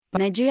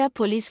Nigeria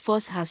police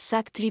force has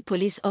sacked 3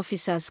 police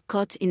officers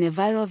caught in a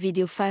viral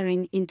video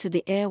firing into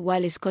the air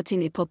while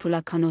escorting a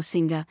popular Kano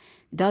singer,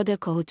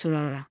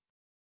 Rarara.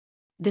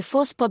 The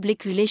force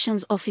public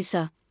relations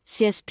officer,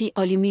 CSP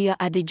Olumuyiwa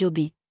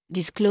Adejobi,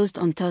 disclosed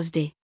on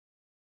Thursday.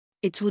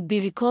 It would be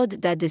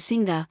recalled that the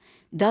singer,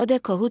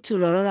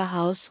 Rarara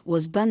house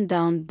was burned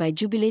down by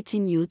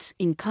jubilating youths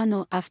in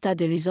Kano after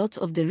the result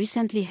of the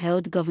recently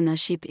held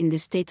governorship in the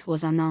state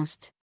was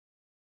announced.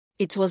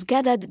 It was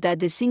gathered that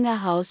the singer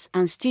house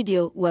and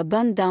studio were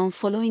burned down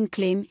following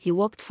claim he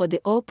worked for the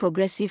All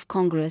Progressive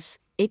Congress,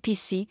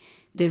 APC,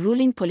 the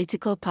ruling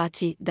political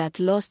party that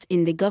lost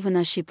in the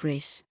governorship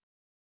race.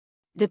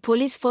 The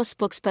police force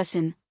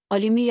spokesperson,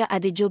 Olumuyiwa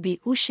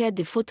Adejobi, who shared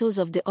the photos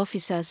of the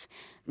officers,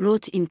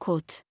 wrote in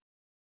quote,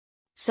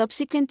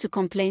 "Subsequent to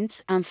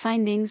complaints and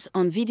findings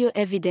on video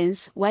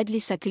evidence widely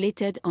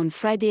circulated on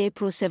Friday,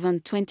 April 7,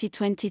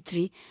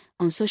 2023,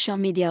 on social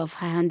media of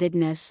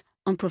high-handedness,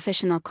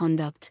 unprofessional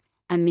conduct,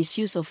 and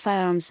misuse of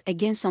firearms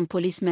against some policemen